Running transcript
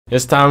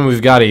This time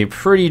we've got a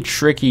pretty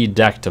tricky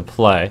deck to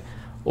play,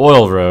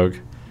 Oil Rogue.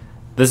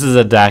 This is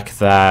a deck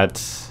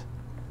that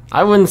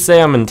I wouldn't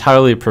say I'm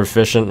entirely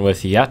proficient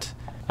with yet.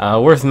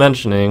 Worth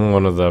mentioning,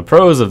 one of the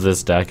pros of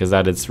this deck is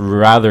that it's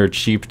rather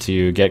cheap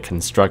to get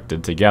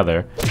constructed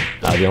together.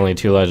 The only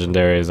two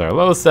legendaries are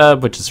Lotheb,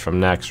 which is from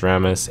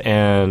Naxxramas,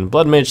 and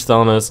Blood Mage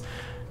Thelnos.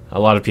 A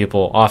lot of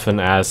people often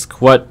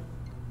ask what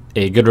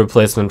a good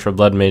replacement for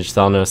Blood Mage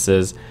Thelnos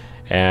is,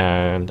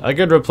 and a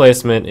good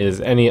replacement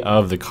is any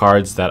of the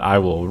cards that I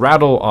will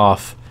rattle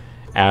off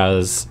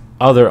as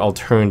other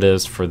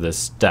alternatives for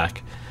this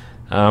deck.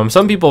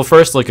 Some people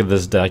first look at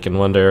this deck and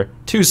wonder,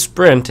 2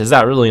 sprint, is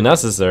that really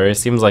necessary?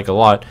 Seems like a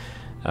lot.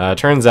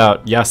 Turns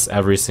out, yes,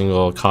 every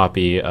single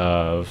copy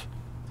of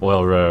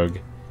Oil Rogue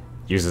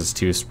uses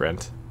 2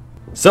 sprint.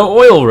 So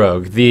Oil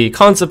Rogue, the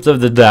concept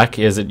of the deck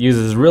is it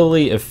uses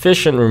really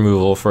efficient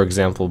removal, for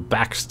example,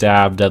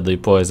 Backstab, Deadly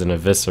Poison,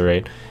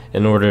 Eviscerate,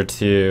 in order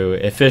to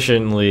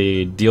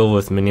efficiently deal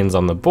with minions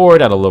on the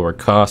board at a lower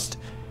cost.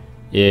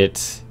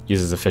 It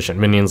uses efficient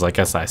minions like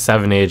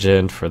SI7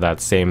 Agent for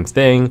that same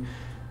thing.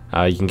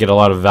 You can get a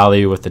lot of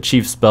value with the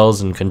chief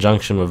spells in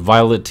conjunction with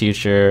Violet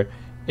Teacher,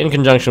 in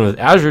conjunction with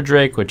Azure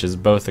Drake, which is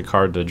both a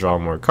card to draw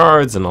more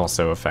cards and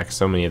also affects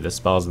so many of the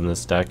spells in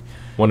this deck.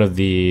 One of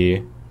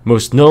the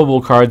most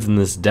notable cards in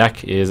this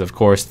deck is, of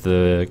course,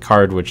 the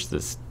card which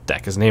this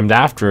deck is named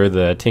after,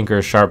 the Tinker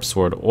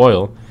Sharpsword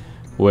Oil,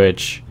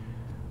 which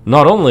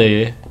not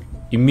only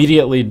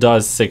immediately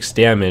does 6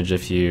 damage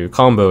if you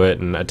combo it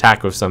and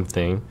attack with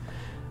something,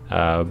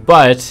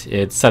 but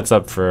it sets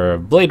up for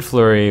Blade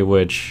Flurry,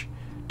 which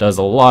does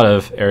a lot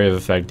of area of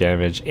effect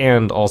damage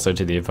and also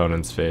to the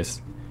opponent's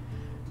face.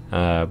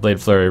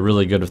 Blade Flurry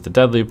really good with the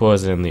Deadly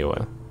Poison and the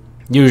Oil.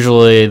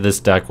 Usually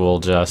this deck will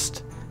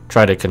just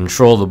try to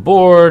control the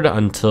board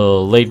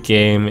until late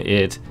game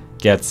it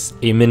gets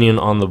a minion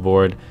on the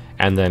board,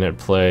 and then it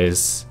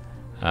plays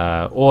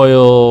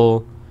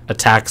Oil,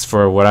 attacks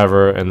for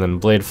whatever, and then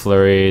Blade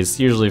Flurries,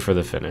 usually for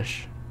the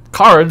finish.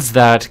 Cards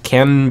that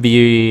can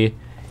be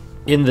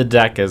in the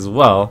deck as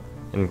well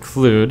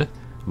include,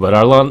 but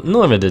are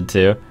limited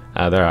to,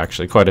 there are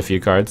actually quite a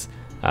few cards,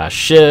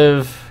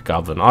 Shiv,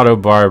 Goblin Auto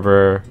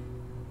Barber,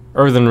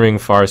 Earthen Ring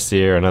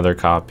Farseer, another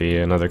copy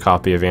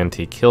of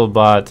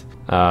Anti-Killbot,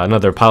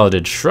 another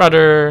Piloted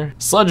Shredder,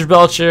 Sludge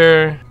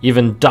Belcher,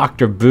 even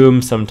Dr.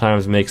 Boom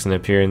sometimes makes an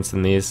appearance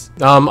in these.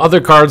 Other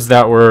cards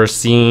that were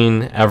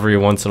seen every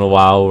once in a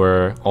while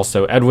were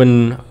also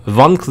Edwin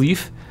Von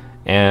Cleef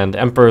and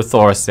Emperor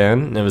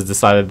Thorsan. It was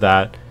decided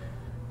that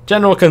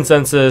general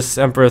consensus,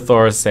 Emperor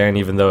Thorsan,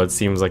 even though it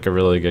seems like a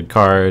really good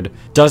card,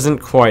 doesn't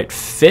quite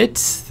fit.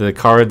 The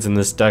cards in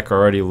this deck are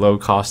already low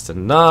cost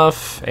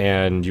enough,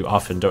 and you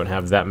often don't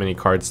have that many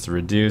cards to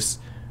reduce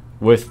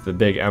with the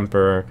big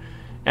Emperor,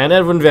 and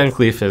Edwin Van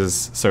Cleef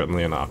is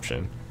certainly an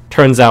option.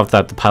 Turns out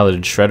that the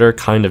Piloted Shredder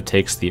kind of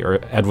takes the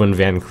Edwin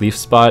Van Cleef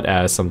spot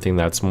as something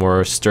that's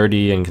more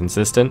sturdy and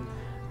consistent,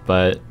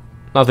 but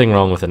nothing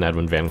wrong with an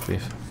Edwin Van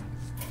Cleef.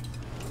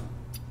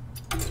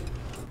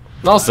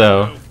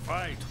 Also,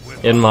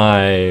 in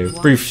my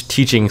brief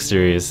teaching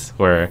series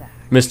where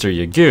Mr.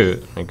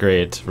 Yagut, a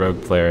great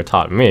rogue player,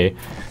 taught me,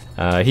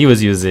 he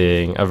was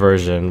using a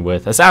version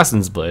with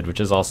Assassin's Blade, which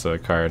is also a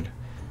card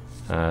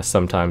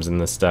sometimes in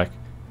this deck,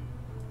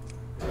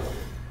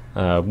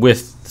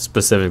 with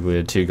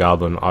specifically the 2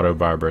 Goblin Auto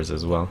Barbers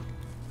as well.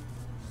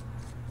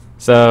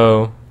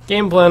 So,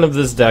 game plan of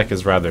this deck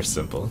is rather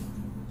simple.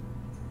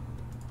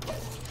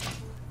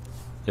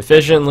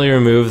 Efficiently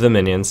remove the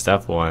minion,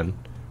 step 1.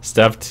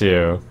 Step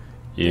 2,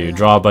 you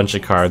draw a bunch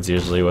of cards,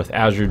 usually with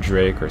Azure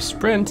Drake or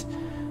Sprint,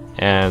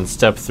 and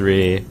step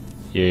 3,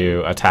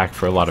 you attack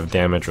for a lot of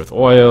damage with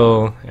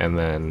Oil, and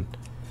then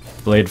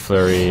Blade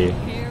Flurry,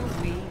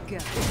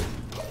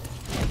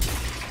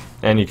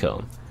 and you kill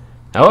him.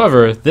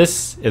 However,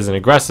 this is an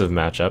aggressive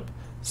matchup,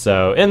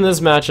 so in this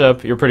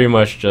matchup, you're pretty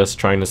much just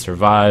trying to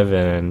survive,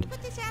 and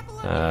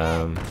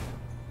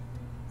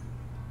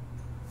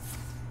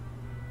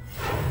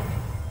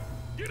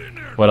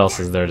what else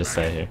is there to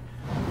say here?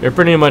 You're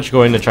pretty much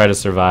going to try to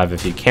survive.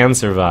 If you can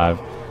survive,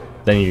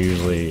 then you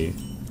usually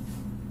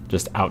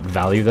just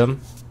outvalue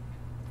them,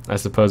 I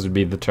suppose would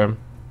be the term.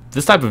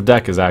 This type of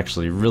deck is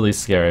actually really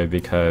scary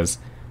because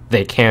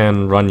they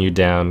can run you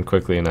down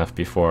quickly enough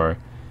before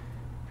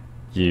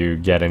you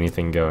get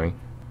anything going.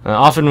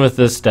 Often with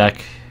this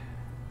deck,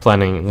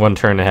 planning 1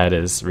 turn ahead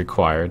is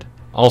required.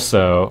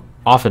 Also,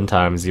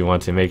 oftentimes you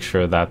want to make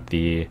sure that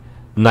the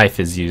knife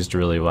is used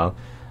really well.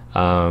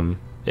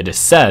 It is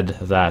said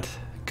that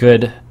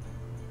good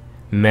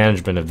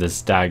management of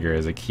this dagger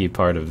is a key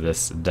part of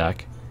this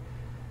deck.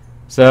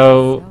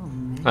 So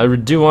I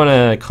do want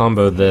to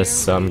combo this,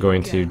 so I'm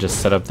going to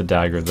just set up the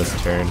dagger this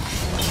turn,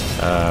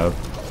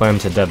 plan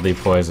to Deadly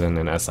Poison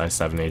and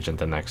SI7 Agent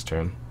the next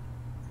turn,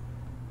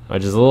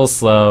 which is a little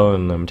slow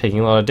and I'm taking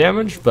a lot of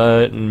damage,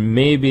 but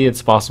maybe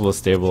it's possible to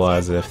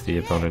stabilize if the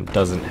opponent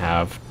doesn't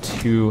have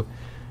too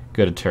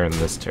good a turn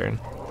this turn.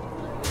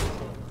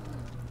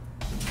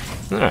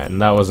 Alright,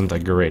 and that wasn't a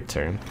great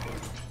turn.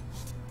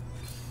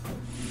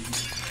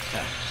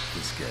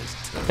 This guy's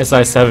tough.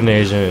 SI7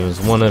 agent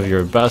is one of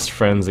your best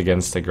friends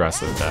against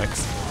aggressive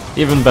decks.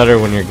 Even better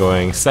when you're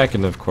going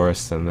second, of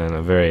course, and then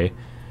a very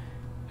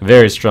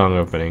strong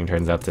opening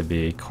turns out to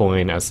be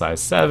coin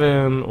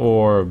SI7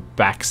 or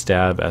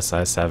backstab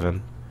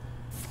SI7.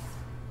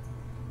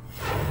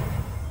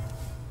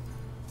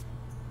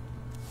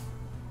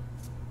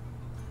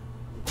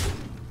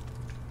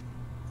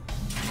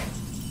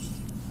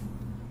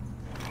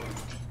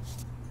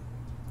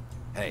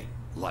 Hey,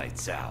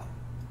 lights out.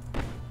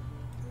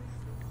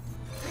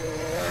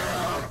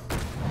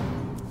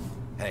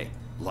 Hey,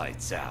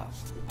 lights out.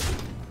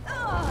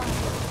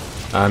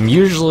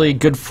 Usually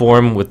good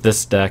form with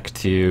this deck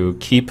to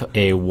keep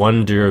a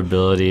 1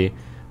 durability,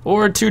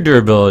 or 2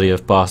 durability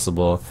if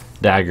possible,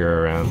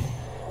 dagger around.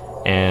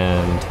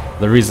 And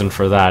the reason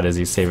for that is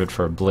you save it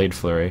for Blade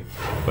Flurry,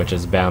 which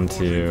is bound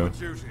to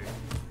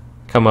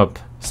come up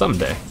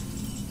someday.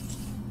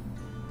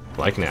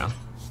 Like now.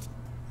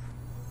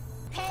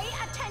 Pay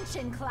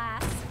attention,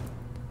 class.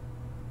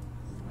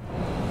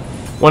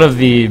 One of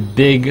the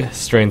big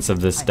strengths of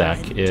this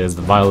deck is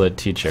the Violet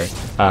Teacher,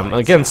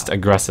 against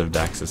aggressive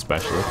decks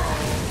especially.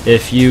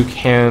 If you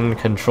can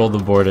control the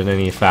board in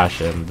any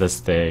fashion, this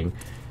thing,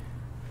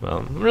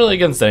 well, really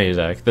against any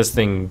deck, this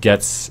thing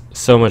gets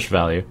so much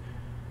value.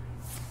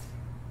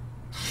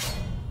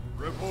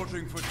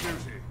 Reporting for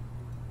duty.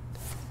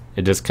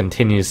 It just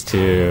continues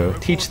to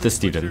teach the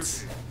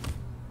students.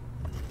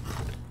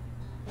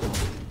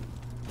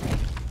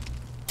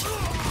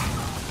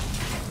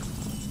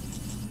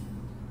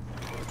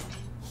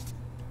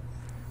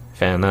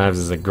 Fan Knives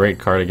is a great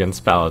card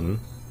against Paladin.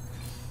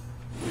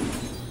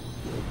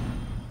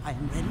 I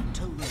am ready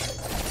to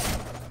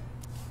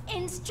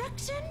learn.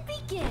 Instruction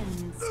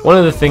begins. One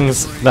of the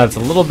things that's a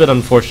little bit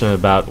unfortunate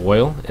about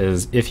Oil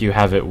is if you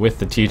have it with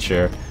the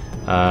teacher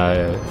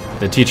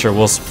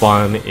will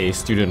spawn a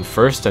student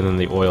first, and then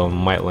the Oil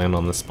might land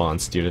on the spawn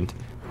student.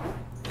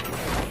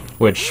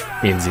 Which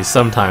means you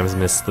sometimes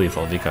miss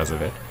lethal because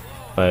of it.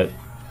 But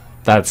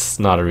that's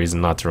not a reason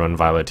not to run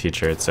Violet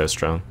Teacher, it's so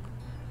strong.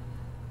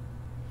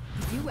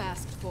 You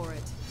asked for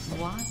it.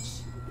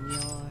 Watch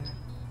your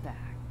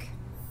back.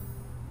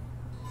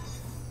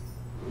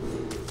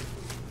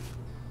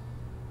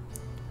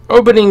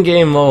 Opening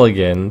game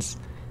mulligans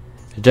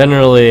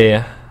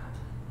generally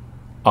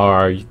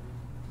are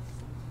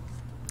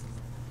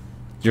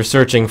you're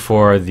searching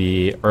for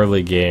the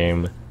early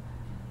game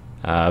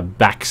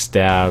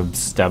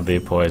backstabs, deadly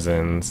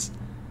poisons.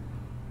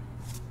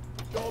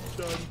 Job's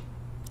done.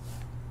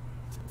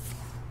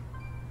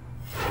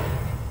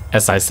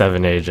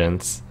 SI7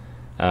 agents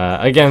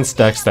against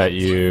decks that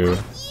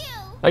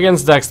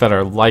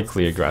are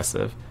likely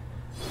aggressive.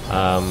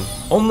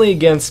 Only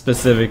against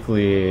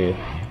specifically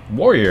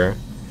Warrior,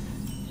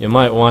 you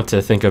might want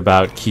to think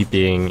about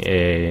keeping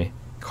a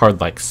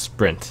card like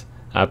Sprint.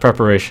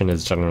 Preparation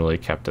is generally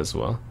kept as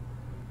well.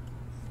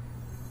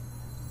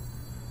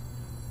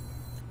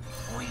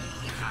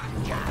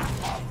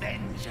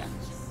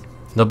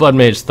 The Blood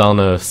Mage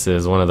Thalnos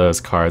is one of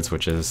those cards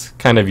which is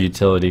kind of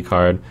utility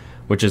card,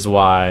 which is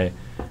why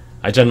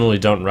I generally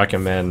don't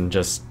recommend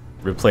just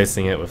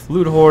replacing it with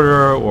Loot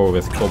Hoarder or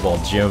with Cobalt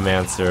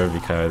Geomancer,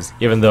 because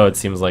even though it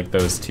seems like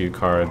those two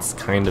cards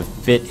kind of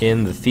fit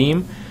in the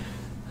theme,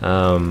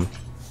 Blood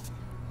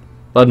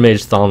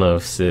Mage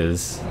Thalnos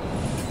is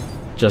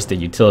just a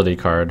utility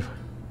card,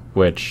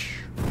 which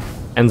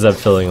ends up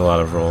filling a lot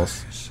of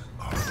roles.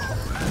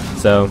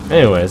 So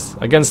anyways,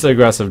 against the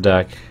aggressive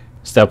deck,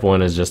 step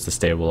 1 is just to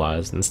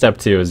stabilize, and step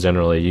 2 is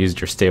generally use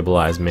your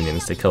stabilized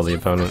minions to kill the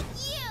opponent.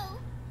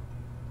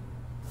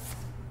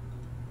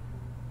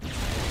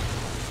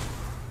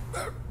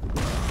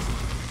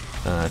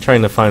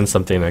 Trying to find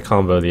something to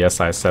combo the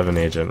SI7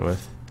 agent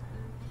with.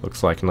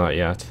 Looks like not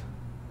yet.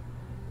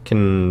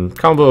 Can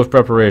combo with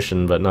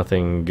preparation, but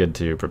nothing good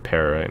to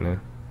prepare right now.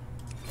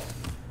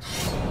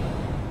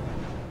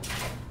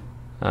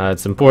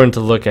 It's important to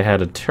look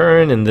ahead a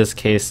turn. In this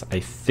case, I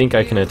think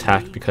I can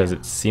attack because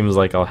it seems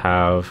like I'll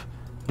have...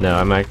 No,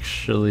 I'm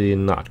actually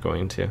not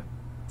going to.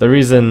 The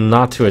reason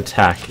not to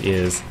attack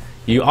is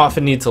you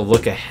often need to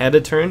look ahead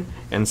a turn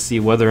and see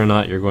whether or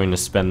not you're going to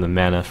spend the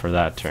mana for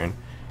that turn.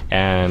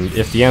 And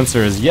if the answer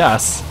is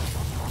yes,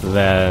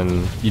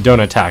 then you don't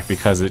attack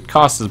because it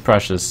costs the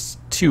precious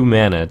 2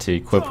 mana to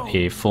equip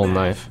a full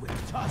knife.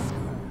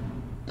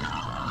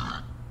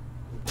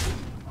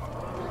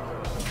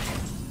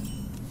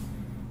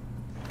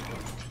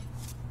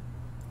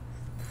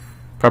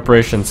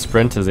 Preparation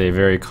Sprint is a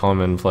very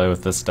common play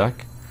with this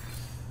deck.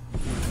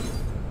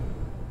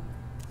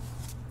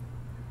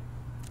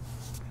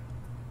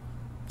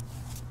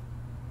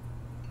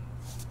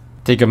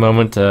 Take a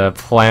moment to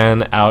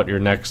plan out your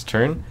next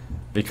turn,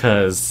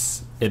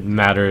 because it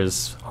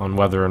matters on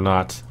whether or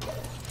not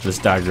this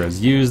dagger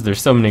is used.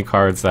 There's so many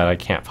cards that I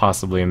can't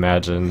possibly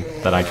imagine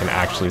that I can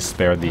actually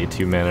spare the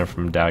 2 mana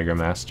from Dagger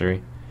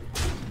Mastery.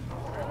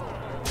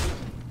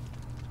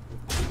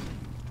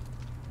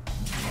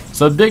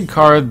 So the big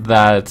card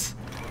that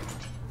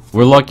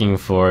we're looking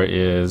for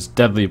is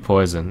Deadly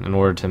Poison in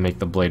order to make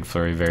the Blade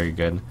Flurry very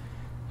good.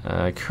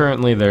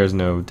 Currently there's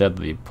no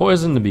deadly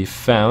poison to be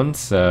found,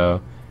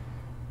 so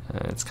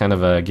it's kind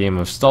of a game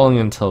of stalling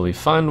until we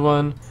find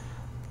one.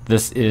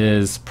 This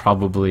is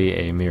probably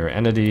a mirror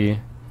entity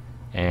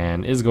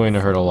and is going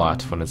to hurt a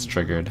lot when it's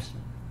triggered.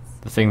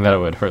 The thing that it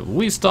would hurt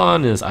least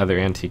on is either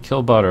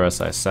anti-killbot or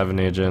SI7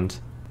 agent.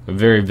 A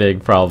very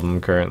big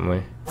problem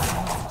currently.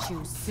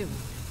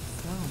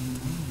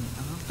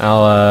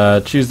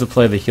 I'll choose to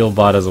play the heal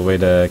bot as a way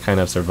to kind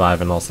of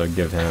survive and also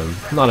give him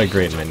not a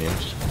great minion.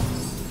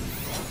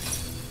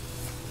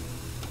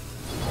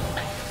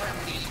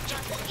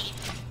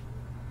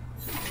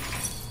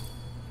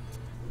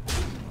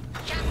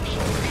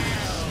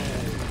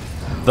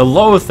 The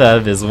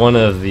Loatheb is one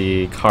of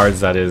the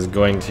cards that is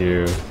going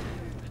to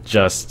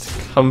just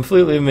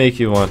completely make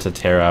you want to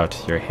tear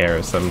out your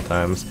hair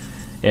sometimes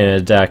in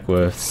a deck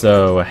with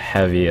so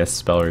heavy a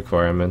spell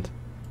requirement.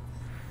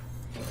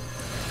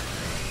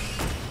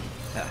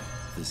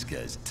 This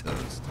guy's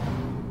toast.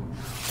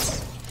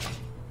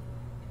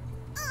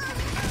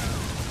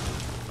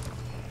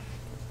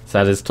 So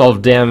that is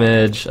 12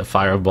 damage. A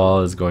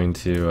fireball is going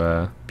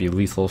to be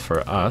lethal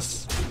for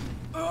us.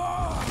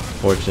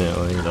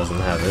 Fortunately, he doesn't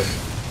have it.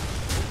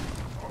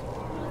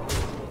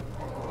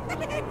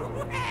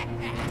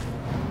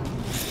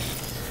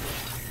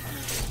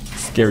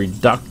 Scary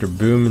Dr.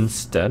 Boom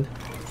instead.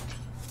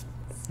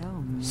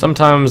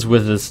 Sometimes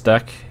with this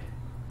deck,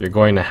 you're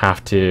going to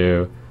have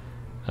to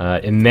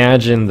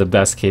imagine the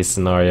best case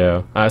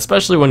scenario,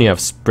 especially when you have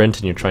sprint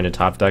and you're trying to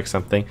top deck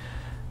something.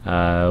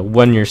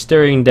 When you're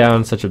staring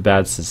down such a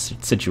bad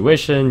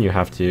situation, you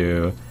have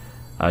to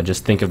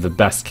just think of the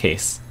best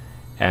case.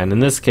 And in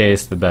this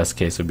case, the best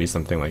case would be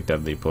something like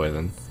Deadly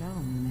Poison.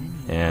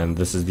 And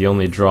this is the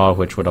only draw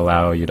which would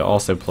allow you to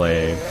also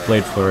play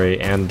Blade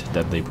Flurry and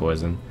Deadly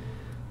Poison.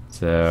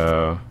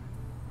 So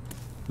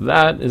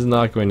that is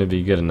not going to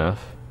be good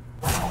enough.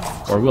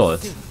 Or will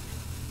it?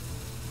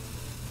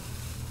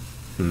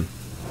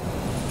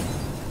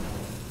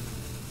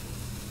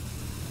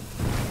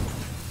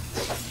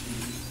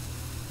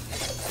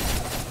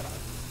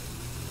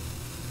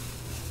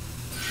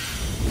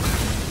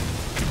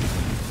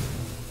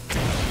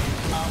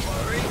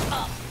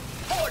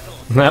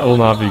 That will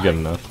not be good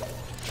enough.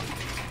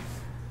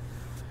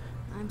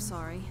 I'm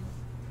sorry.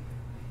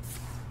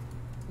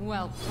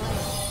 Well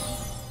played.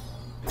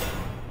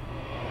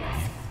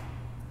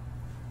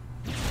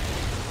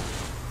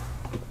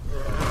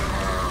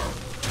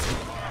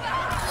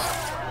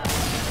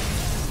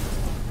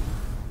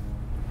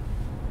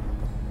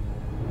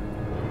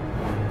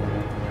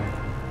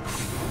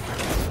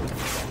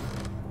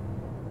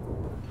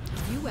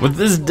 With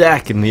this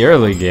deck in the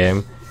early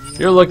game,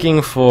 you're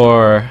looking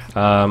for,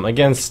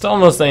 against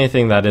almost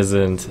anything that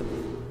isn't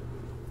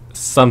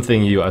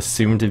something you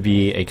assume to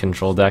be a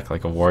control deck,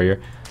 like a warrior.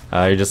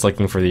 You're just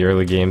looking for the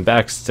early game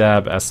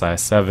backstab,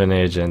 SI7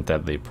 agent,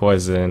 Deadly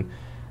Poison.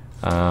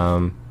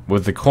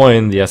 With the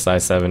coin, the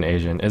SI7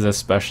 agent is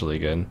especially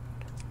good.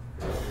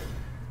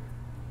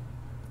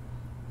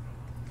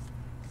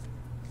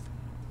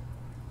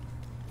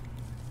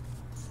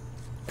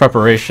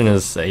 Preparation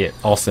is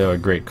also a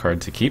great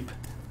card to keep.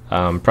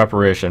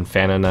 Preparation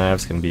Fana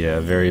Knives can be a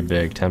very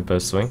big tempo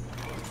swing.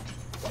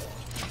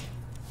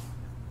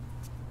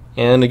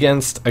 And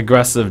against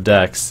aggressive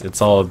decks,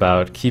 it's all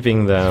about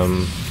keeping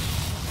them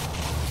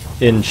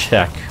in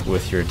check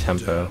with your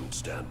tempo.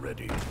 Stand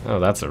ready. Oh,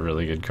 that's a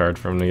really good card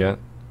for him to get.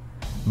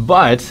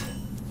 But,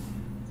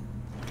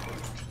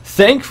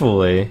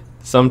 thankfully,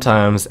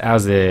 sometimes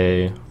as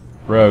a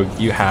rogue,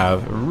 you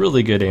have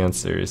really good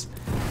answers.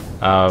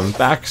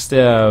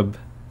 Backstab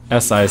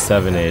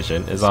SI7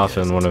 agent is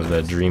often one of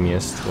the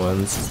dreamiest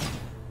ones.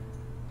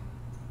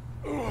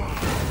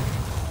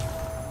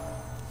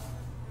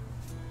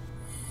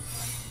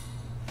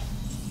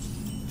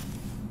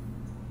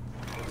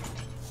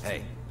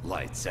 Hey,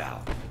 lights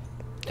out.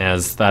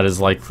 As that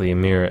is likely a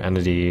mirror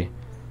entity.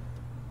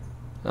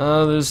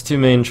 There's two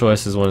main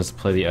choices. One is to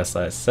play the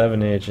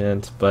SI7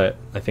 agent, but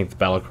I think the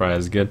battle cry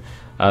is good.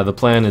 The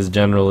plan is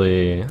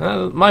generally,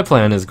 my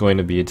plan is going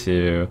to be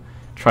to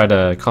try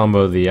to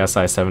combo the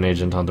SI7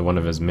 agent onto one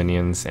of his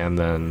minions and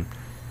then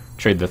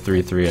trade the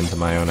 3/3 into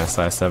my own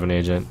SI7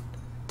 agent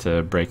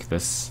to break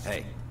this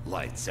Hey,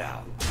 lights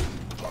out.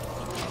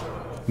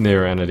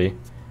 mirror entity.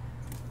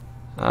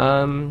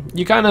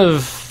 You kind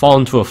of fall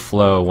into a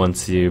flow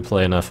once you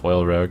play enough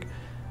Oil Rogue.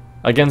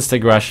 Against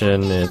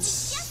aggression,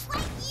 it's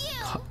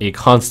a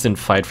constant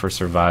fight for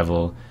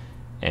survival,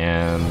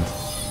 and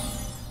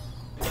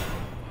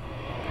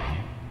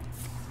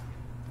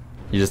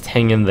you just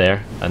hang in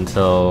there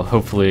until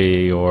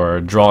hopefully your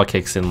draw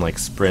kicks in like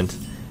Sprint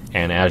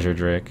and Azure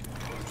Drake.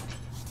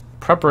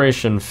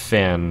 Preparation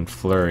Fan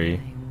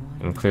Flurry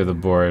and clear the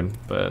board,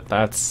 but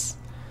that's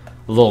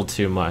a little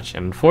too much.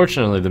 And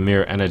unfortunately, the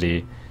mirror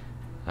entity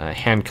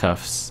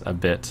handcuffs a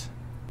bit.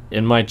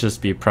 It might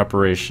just be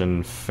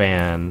Preparation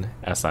Fan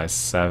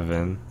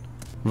SI7.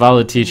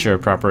 Violet Teacher,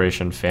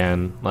 Preparation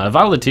Fan.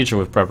 Violet Teacher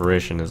with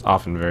Preparation is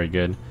often very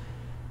good,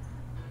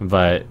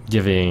 but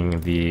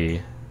giving the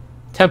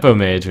Tempo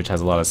Mage, which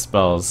has a lot of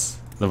spells,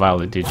 the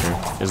Violet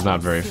Teacher is not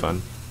very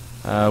fun.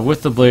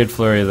 With the Blade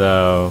Flurry,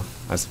 though,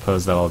 I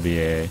suppose that'll be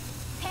a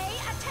Pay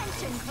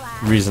attention,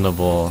 class.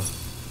 reasonable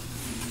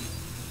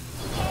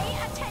Pay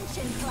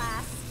attention,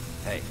 class.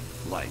 Hey,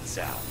 lights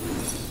out.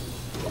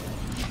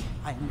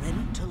 I am ready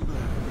to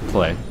learn.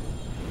 play.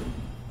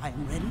 I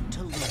am ready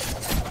to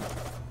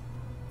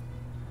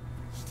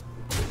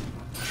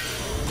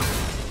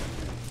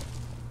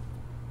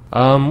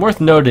learn.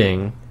 Worth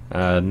noting,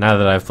 now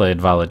that I've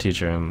played Violet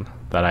Teacher and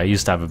that I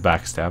used to have a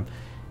backstab,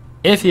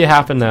 if you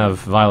happen to have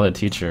Violet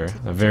Teacher,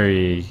 a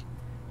very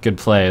good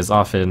play is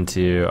often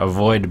to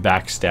avoid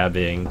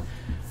backstabbing,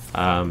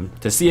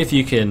 to see if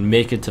you can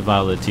make it to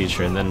Violet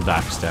Teacher and then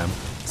backstab,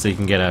 so you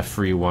can get a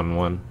free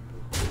 1-1.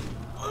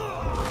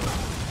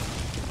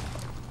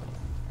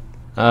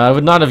 I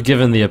would not have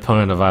given the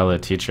opponent a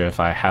Violet Teacher if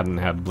I hadn't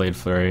had Blade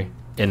Flurry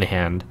in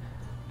hand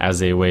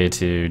as a way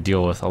to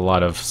deal with a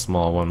lot of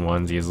small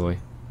 1-1s easily.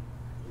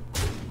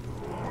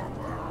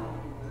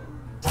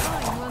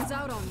 Time runs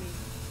out on me.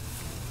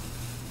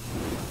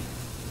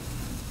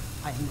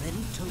 I am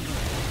ready to learn.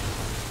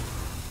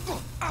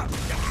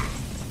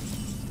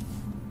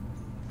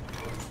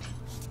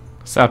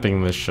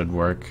 Sapping this should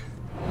work.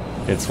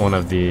 It's one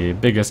of the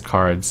biggest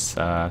cards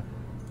that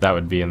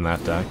would be in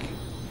that deck.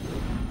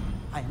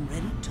 I am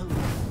ready to learn.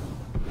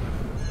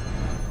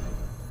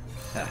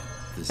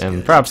 This And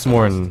guy's perhaps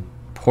more toast.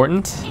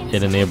 important,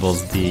 it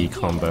enables the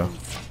combo.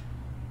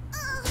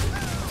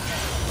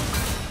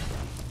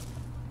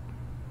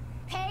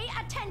 Pay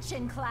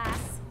attention,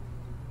 class.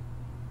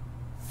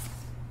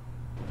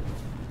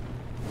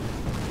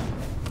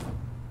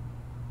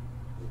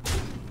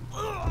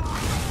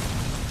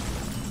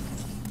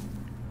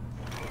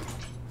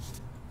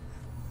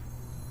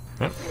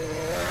 Yep.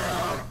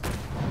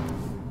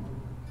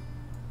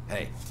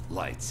 Hey,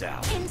 lights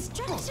out.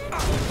 Instruction.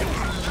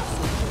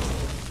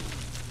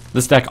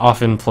 This deck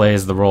often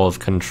plays the role of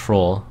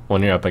control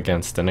when you're up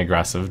against an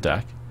aggressive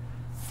deck.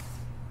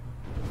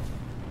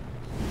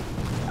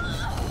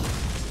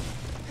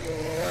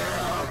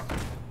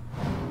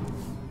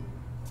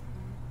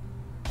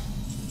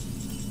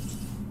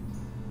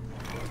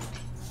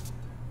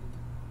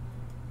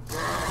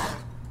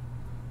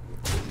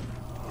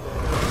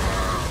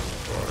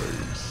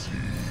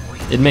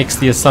 It makes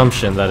the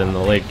assumption that in the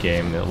late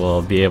game it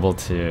will be able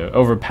to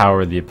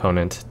overpower the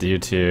opponent due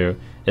to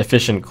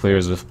efficient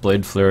clears with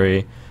Blade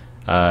Flurry,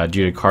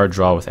 due to card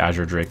draw with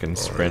Azure Drake and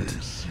Sprint.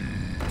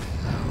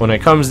 When it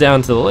comes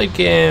down to the late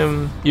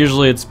game,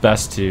 usually it's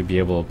best to be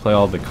able to play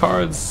all the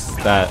cards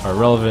that are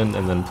relevant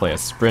and then play a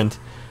Sprint.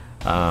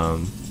 Good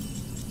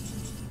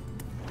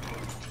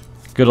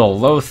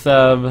old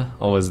Lotheb,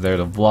 always there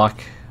to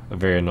block, a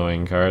very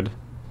annoying card.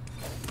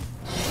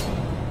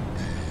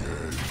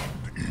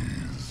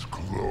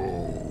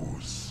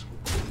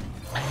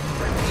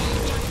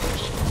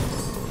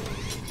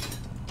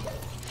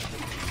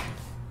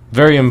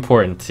 Very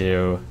important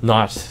to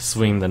not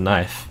swing the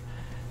knife,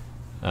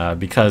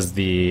 because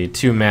the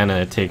 2 mana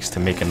it takes to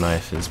make a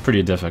knife is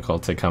pretty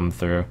difficult to come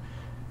through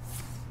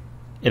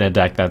in a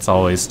deck that's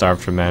always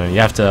starved for mana. You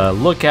have to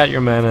look at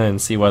your mana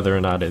and see whether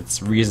or not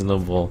it's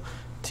reasonable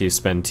to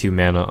spend 2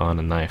 mana on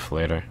a knife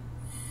later.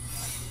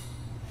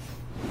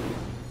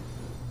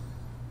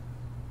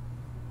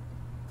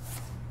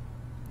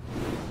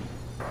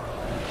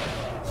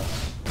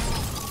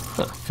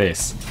 Huh,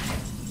 face.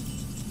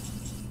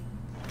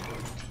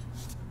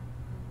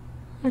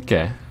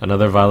 Okay,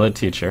 another Violet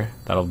Teacher.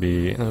 That'll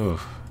be... ooh.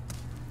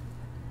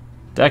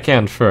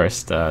 Deckhand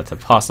first, to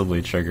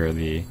possibly trigger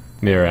the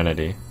Mirror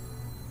Entity.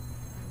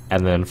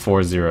 And then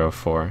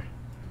 4/0/4.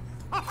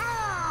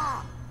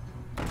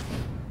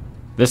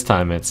 This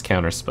time it's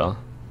Counterspell.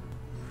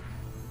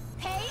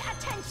 Pay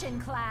attention,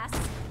 class.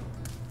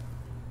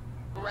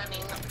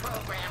 Running the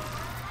program.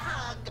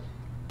 Hug.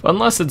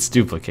 Unless it's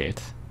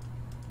Duplicate.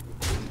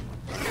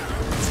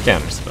 It's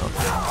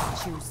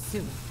Counterspell. Too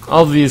soon.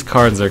 All of these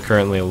cards are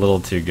currently a little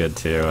too good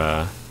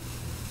to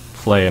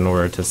play in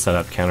order to set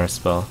up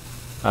Counterspell.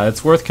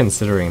 It's worth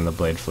considering the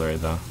Blade Flurry,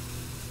 though.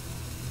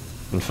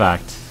 In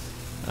fact,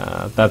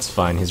 that's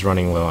fine. He's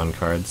running low on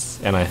cards,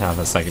 and I have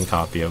a second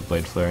copy of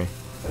Blade Flurry.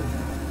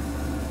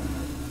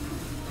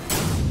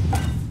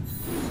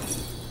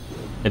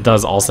 It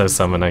does also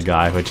summon a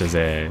guy, which is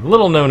a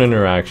little-known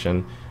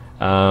interaction.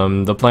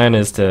 The plan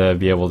is to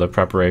be able to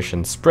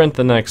Preparation Sprint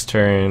the next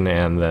turn,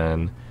 and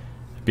then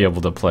be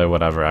able to play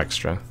whatever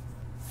extra.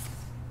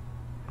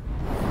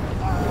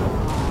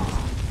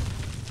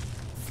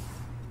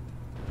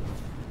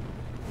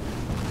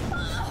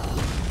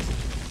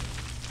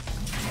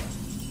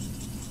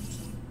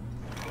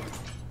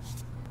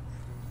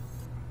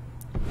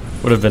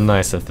 Would have been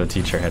nice if the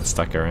teacher had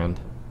stuck around.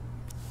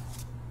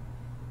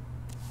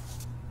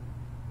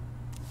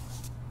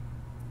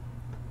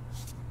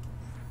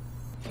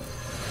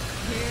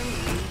 Here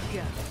we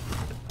go.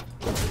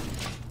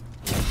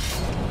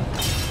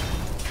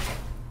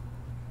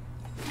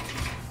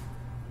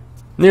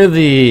 near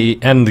the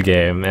end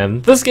game,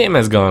 and this game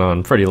has gone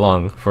on pretty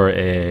long for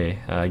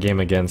a game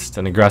against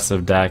an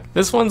aggressive deck.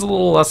 This one's a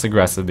little less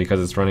aggressive because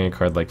it's running a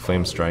card like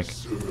Flame Strike.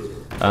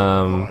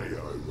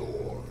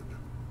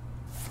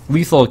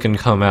 Lethal can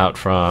come out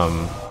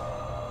from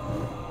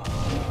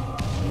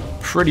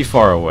pretty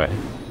far away.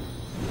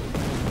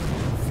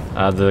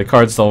 The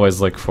cards to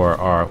always look for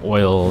are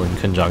Oil in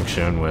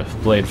conjunction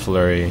with Blade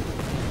Flurry.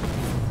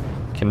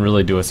 Can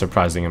really do a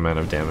surprising amount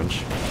of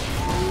damage.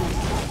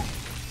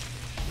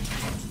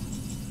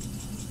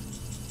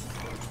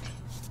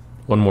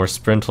 One more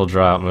sprint will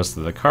draw out most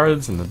of the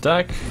cards in the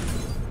deck.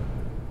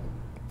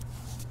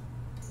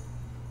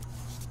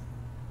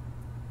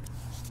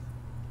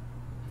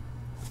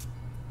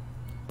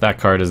 That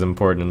card is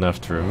important enough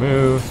to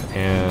remove,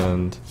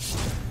 and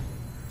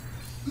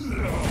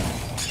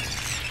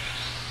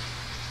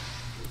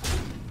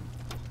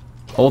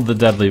hold the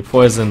deadly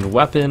poisoned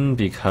weapon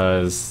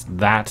because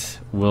that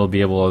will be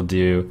able to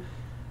do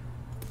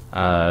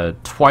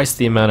twice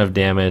the amount of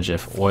damage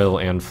if Oil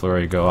and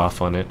Flurry go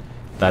off on it.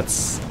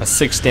 That's a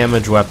 6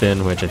 damage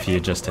weapon, which if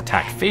you just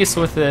attack face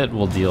with it,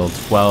 will deal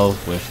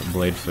 12 with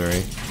Blade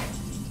Flurry.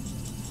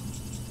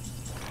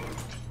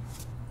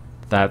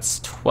 That's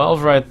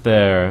 12 right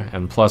there,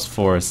 and plus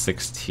 4 is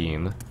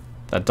 16.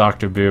 That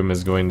Dr. Boom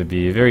is going to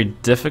be very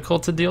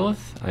difficult to deal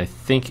with. I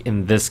think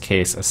in this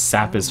case a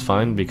sap is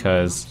fine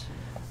because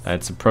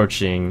it's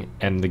approaching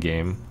end the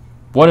game.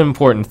 One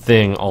important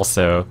thing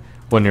also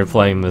when you're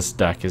playing this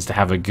deck is to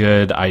have a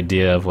good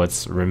idea of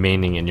what's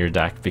remaining in your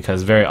deck,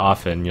 because very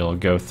often you'll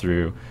go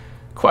through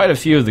quite a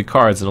few of the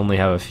cards and only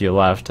have a few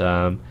left.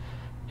 In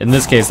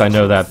this case I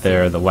know that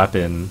they're the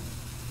weapon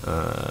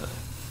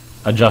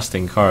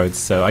adjusting cards,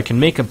 so I can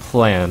make a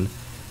plan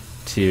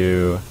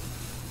to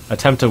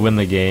attempt to win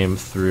the game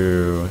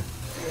through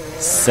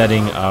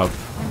setting up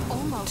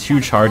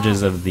 2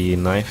 charges of the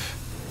knife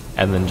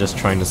and then just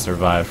trying to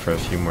survive for a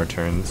few more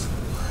turns.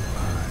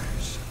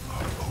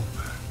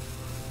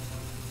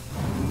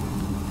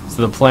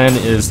 So the plan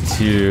is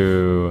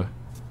to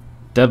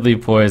deadly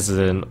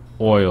poison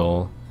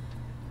Oil.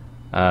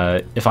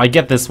 If I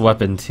get this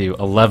weapon to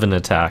 11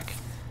 attack,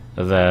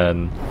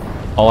 then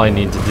all I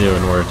need to do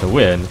in order to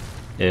win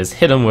is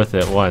hit him with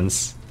it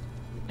once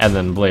and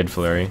then Blade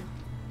Flurry.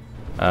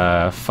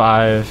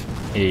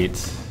 5,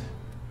 8,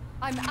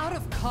 I'm out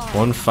of cards.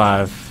 1,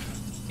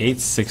 5, 8,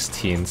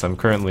 16, so I'm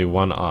currently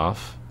 1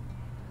 off.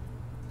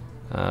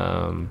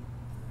 That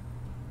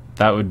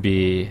would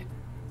be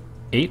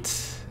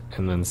 8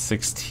 and then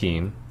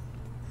 16.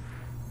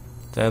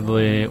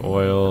 Deadly,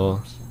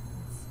 Oil.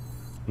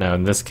 No,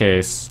 in this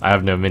case, I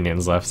have no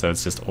minions left, so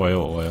it's just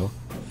Oil.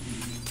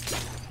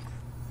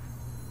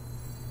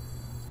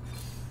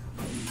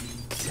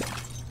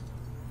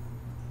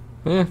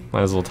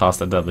 Might as well toss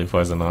the deadly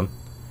poison on.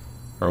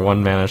 Or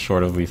 1 mana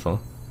short of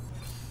lethal.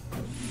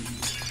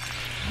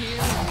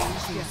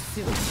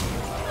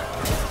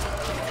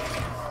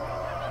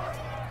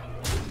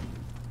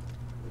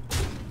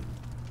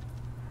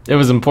 It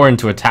was important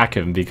to attack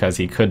him because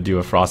he could do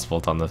a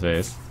Frostbolt on the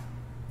face.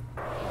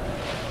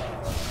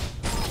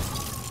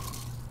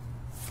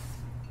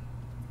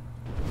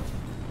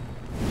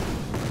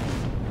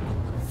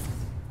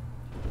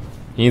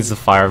 He needs to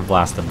Fire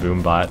Blast the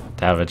Boombot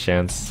to have a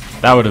chance.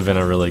 That would have been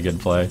a really good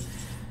play.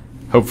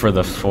 Hope for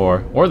the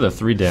 4 or the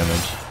 3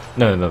 damage.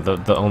 No,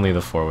 only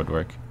the 4 would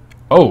work.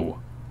 Oh!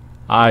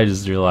 I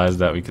just realized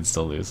that we could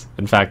still lose.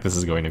 In fact, this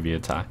is going to be a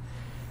tie.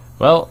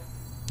 Well,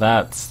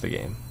 that's the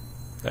game.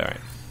 Alright.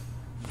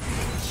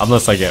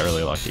 Unless I get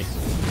really lucky.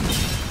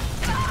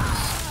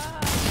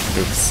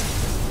 Oops.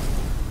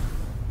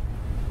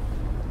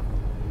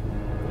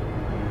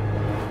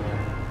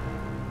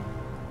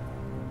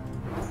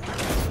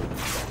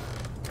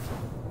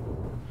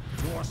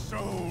 Your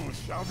soul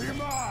shall be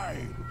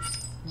mine!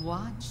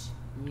 Watch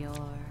your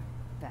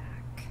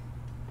back.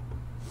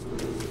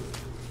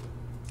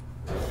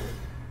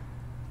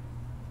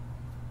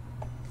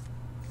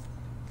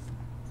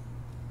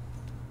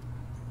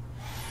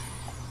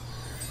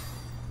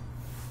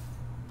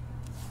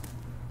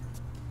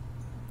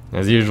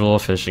 As usual,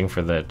 fishing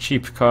for the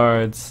cheap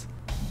cards.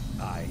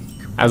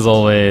 As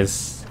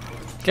always,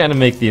 kind of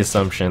make the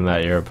assumption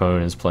that your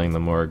opponent is playing the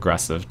more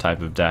aggressive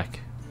type of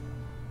deck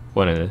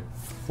when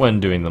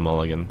doing the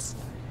mulligans.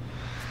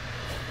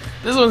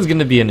 This one's going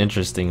to be an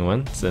interesting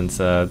one, since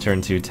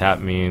turn 2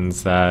 tap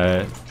means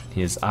that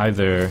he's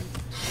either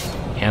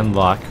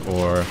Handlock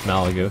or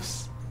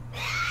Malagos.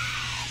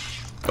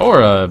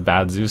 Or a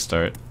bad Zoo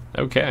start.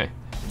 Okay.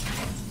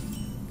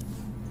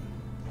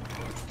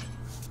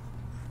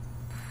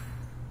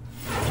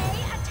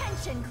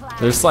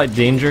 There's slight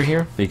danger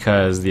here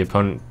because the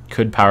opponent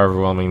could power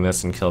overwhelming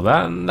this and kill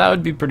that, and that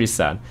would be pretty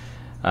sad.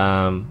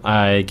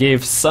 I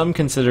gave some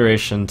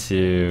consideration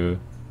to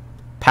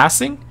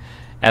passing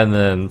and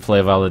then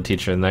play Valid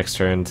Teacher the next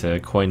turn to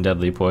coin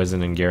Deadly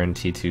Poison and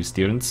guarantee 2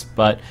 students,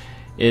 but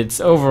it's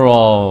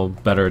overall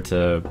better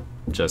to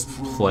just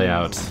play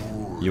out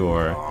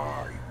your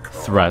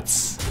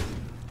threats.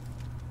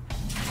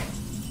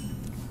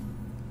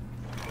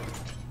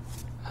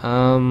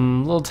 A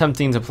little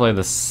tempting to play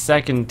the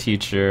second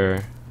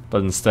teacher,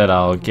 but instead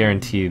I'll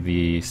guarantee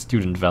the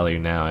student value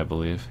now, I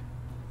believe.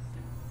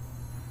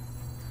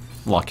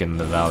 Lock in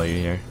the value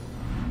here.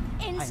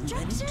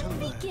 Instruction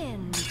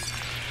begins.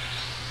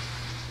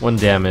 1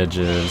 damage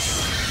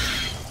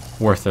is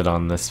worth it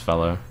on this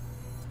fellow,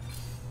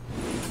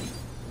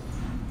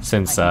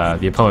 since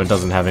the opponent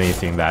doesn't have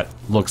anything that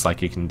looks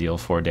like you can deal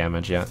 4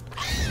 damage yet.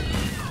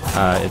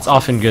 It's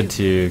often good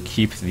to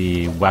keep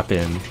the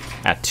weapon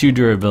at 2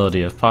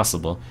 durability if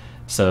possible,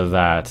 so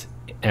that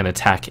an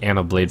attack and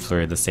a blade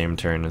flurry the same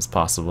turn is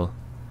possible.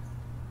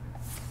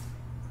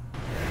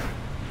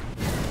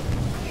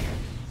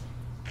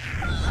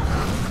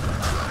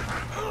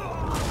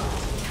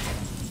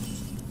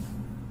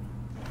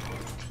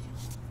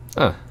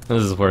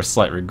 This is where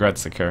slight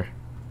regrets occur.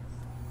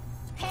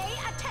 Pay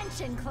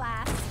attention,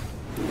 class.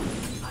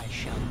 I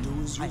shall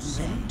do as you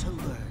say to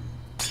learn.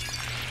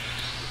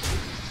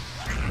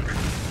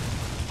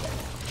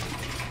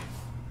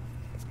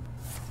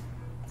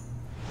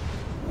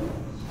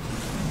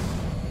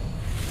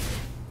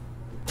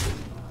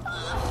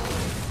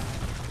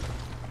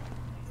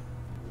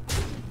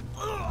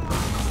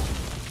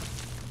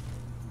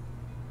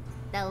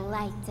 The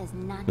light does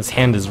not. This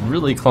hand is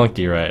really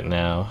clunky right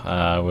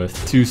now, with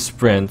 2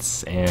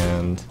 sprints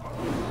and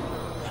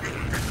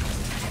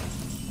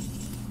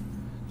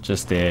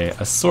just a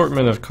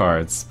assortment of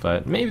cards,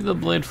 but maybe the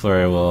Blade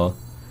Flurry will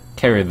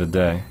carry the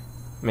day.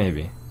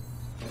 Maybe.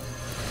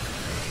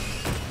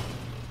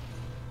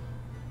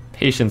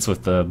 Patience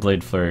with the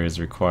Blade Flurry is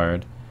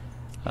required.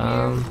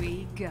 Here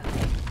we go.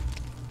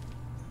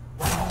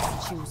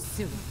 Choose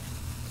soon.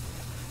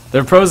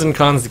 There are pros and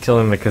cons to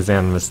killing the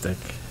Kazan Mystic.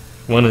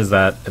 One is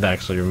that it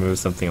actually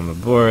removes something on the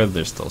board,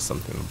 there's still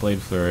something in the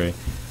Blade Flurry.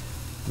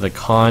 The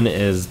con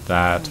is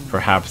that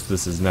perhaps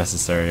this is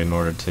necessary in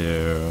order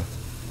to...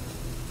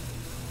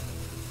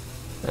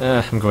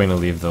 I'm going to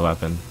leave the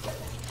weapon.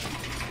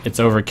 It's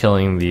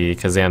overkilling the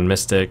Kazan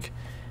Mystic,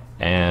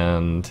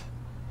 and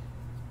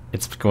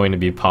it's going to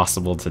be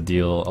possible to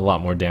deal a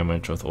lot more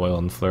damage with Oil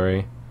and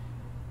Flurry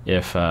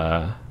if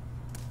the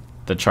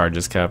charge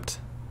is kept.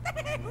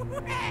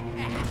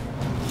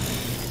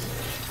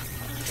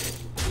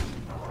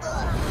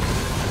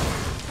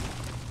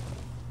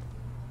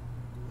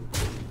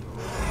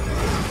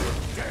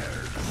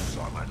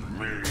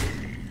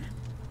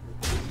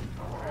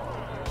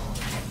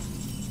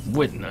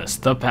 Witness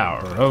the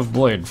power of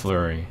Blade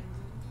Flurry.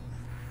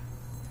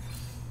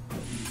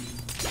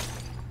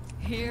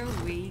 Here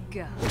we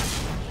go.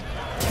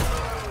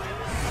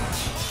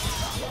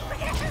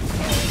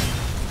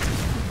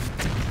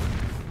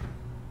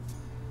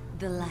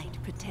 The light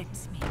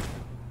protects me.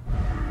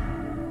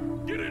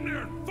 Get in there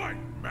and fight,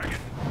 maggot!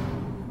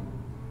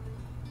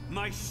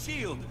 My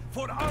shield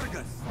for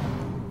Argus!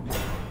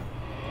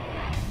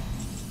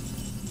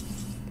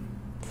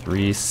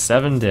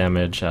 3/7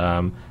 damage.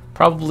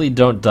 Probably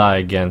don't die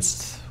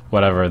against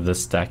whatever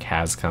this deck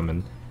has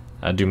coming.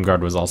 Doomguard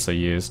was also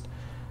used.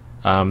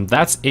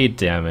 That's 8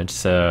 damage,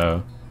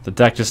 so the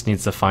deck just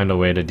needs to find a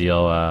way to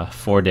deal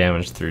 4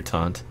 damage through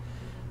Taunt,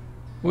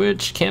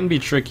 which can be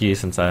tricky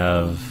since I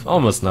have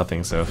almost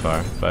nothing so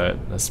far, but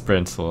a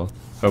sprint will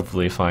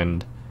hopefully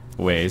find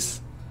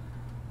ways.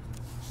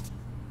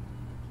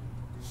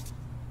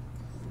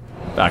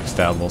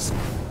 Backstab will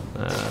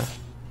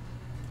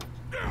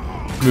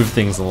move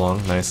things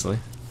along nicely.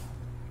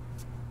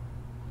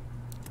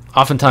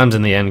 Oftentimes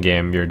in the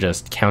endgame, you're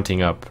just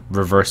counting up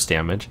reverse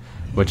damage,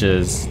 which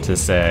is to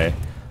say,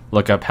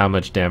 look up how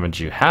much damage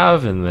you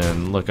have and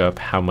then look up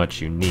how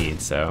much you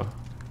need. So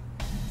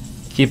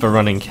keep a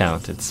running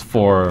count. It's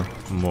 4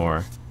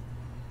 more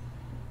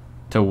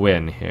to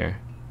win here.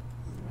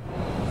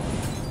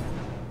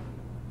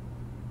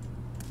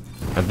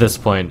 At this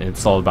point,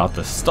 it's all about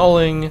the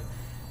stalling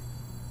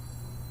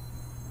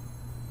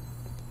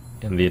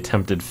and the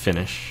attempted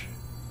finish.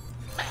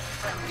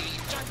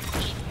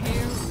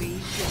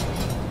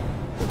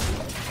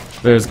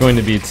 There's going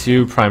to be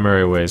 2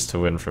 primary ways to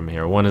win from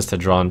here. One is to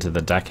draw into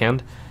the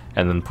deckhand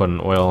and then put an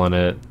oil on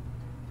it.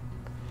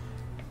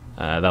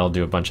 That'll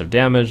do a bunch of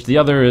damage. The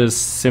other is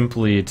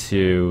simply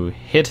to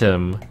hit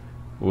him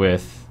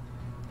with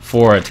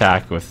 4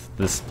 attack with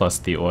this plus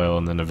the oil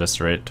and then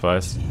eviscerate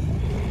twice.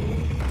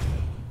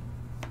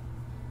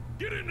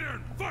 Get in there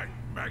and fight,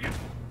 maggot!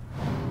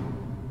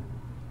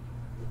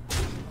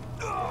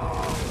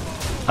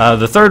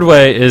 The third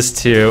way is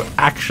to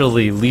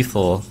actually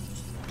lethal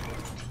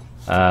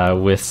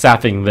with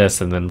sapping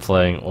this and then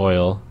playing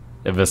oil,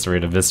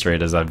 eviscerate,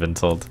 as I've been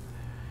told.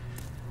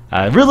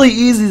 Really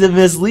easy to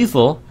miss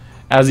lethal,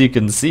 as you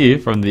can see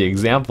from the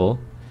example.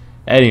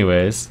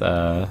 Anyways,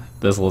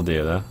 this will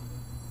do though.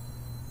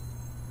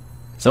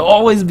 So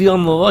always be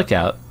on the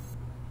lookout.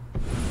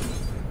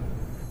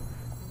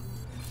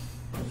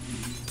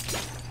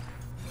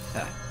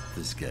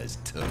 This guy's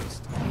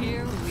toast.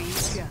 Here we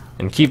go.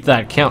 And keep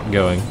that count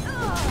going.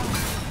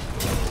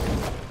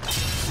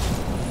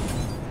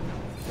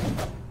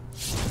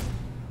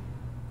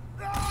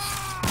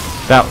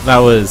 That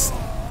was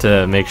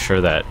to make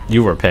sure that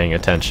you were paying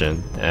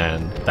attention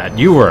and that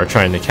you were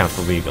trying to count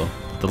the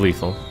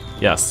lethal.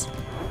 Yes.